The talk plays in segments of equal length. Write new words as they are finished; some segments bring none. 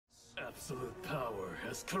absolute power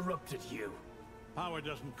has corrupted you. Power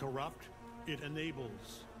doesn't corrupt, it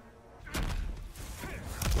enables.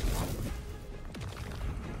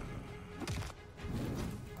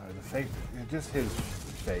 The face, just his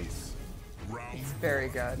face. It's very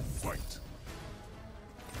good. Fight.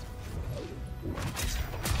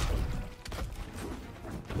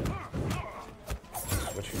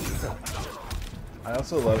 I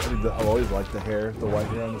also love. I've always liked the hair, the white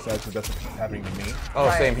hair on the side, because that's what's happening to me. Oh,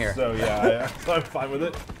 Right. same here. So yeah, I'm fine with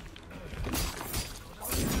it.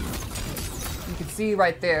 You can see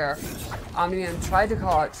right there, Omni-Man tried to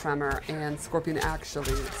call out Tremor, and Scorpion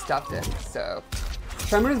actually stepped in. So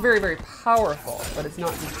Tremor is very, very powerful, but it's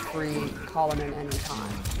not just free, call him in any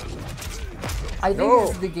time. I think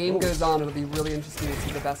as the game goes on, it'll be really interesting to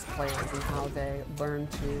see the best players and how they learn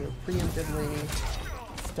to preemptively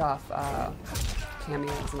stuff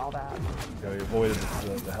cameos and all that. Yeah, we avoided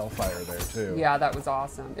the Hellfire there too. Yeah, that was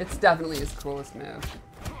awesome. It's definitely his coolest move.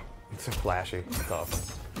 It's so flashy. It's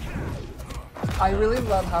awesome. I really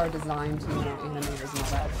love how design team and animators and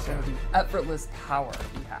all that show the effortless power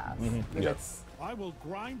he has. Like, it's I will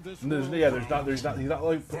grind this. And there's not, he's not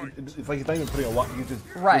like, it's like he's not even putting a lot, you just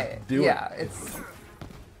right. just do Yeah, it.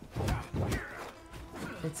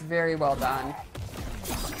 it's very well done.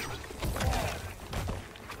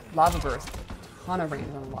 Lava burst, ton of range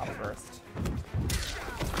on the lava burst.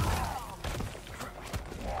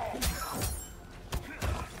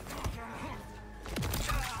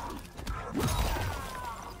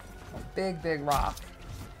 Big, big rock.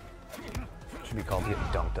 Should be called getting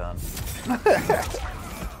dunked on.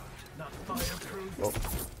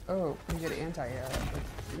 Oh, you get anti-air.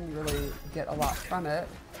 Didn't really get a lot from it.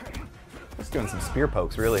 Just doing some spear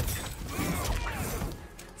pokes, really.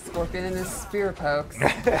 Scorpion and his spear pokes.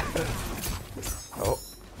 Oh.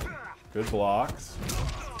 Good blocks.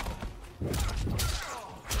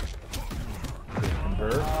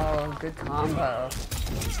 Oh, good combo.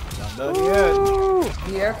 Not done yet.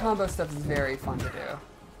 The air combo stuff is very fun to do.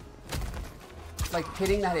 Like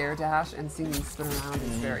hitting that air dash and seeing them spin around is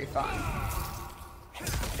very fun.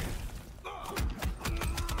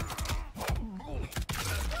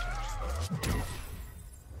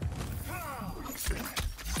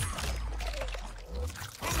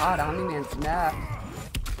 God, Omni-Man's neck.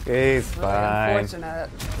 He's Really fine. unfortunate.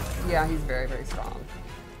 Yeah, he's very, very strong.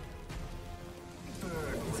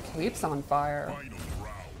 His cape's on fire. Final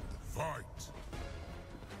round. Fight.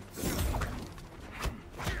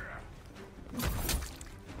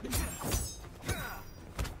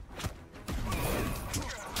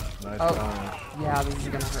 Nice Oh, time. yeah, this is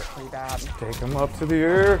gonna hurt pretty bad. Take him up to the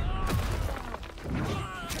air.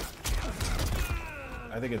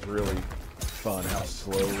 I think it's really fun how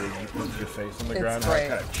slowly you put your face on the It's ground, how great. it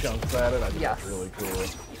kind of chunks at it. I think Yes. that's really cool.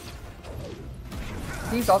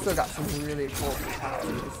 He's also got some really cool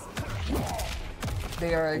fatalities.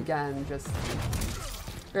 They are, again, just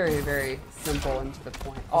very, very simple and to the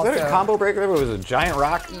point. Was that a combo breaker? It was a giant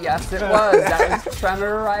rock? Yes, it was. That was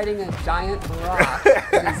Tremor riding a giant rock.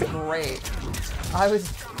 It is great.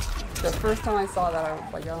 The first time I saw that, I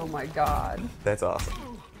was like, oh my god. That's awesome.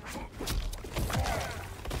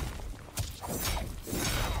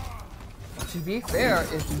 To be fair,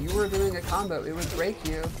 if you were doing a combo, it would break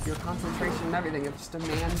you, your concentration and everything. It's just a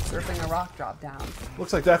man surfing a rock drop down.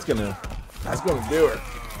 Looks like that's gonna do it.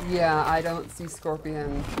 Yeah, I don't see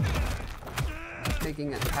Scorpion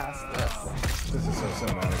making it past this. This is so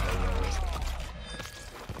cinematic. I love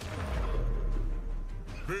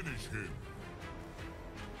it. Finish him.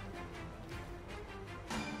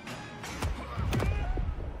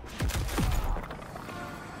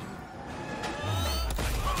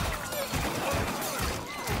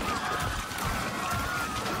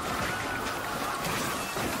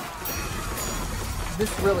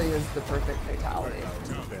 This really is the perfect fatality.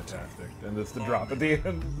 Fantastic. And it's the drop at the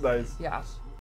end. Nice. Yeah.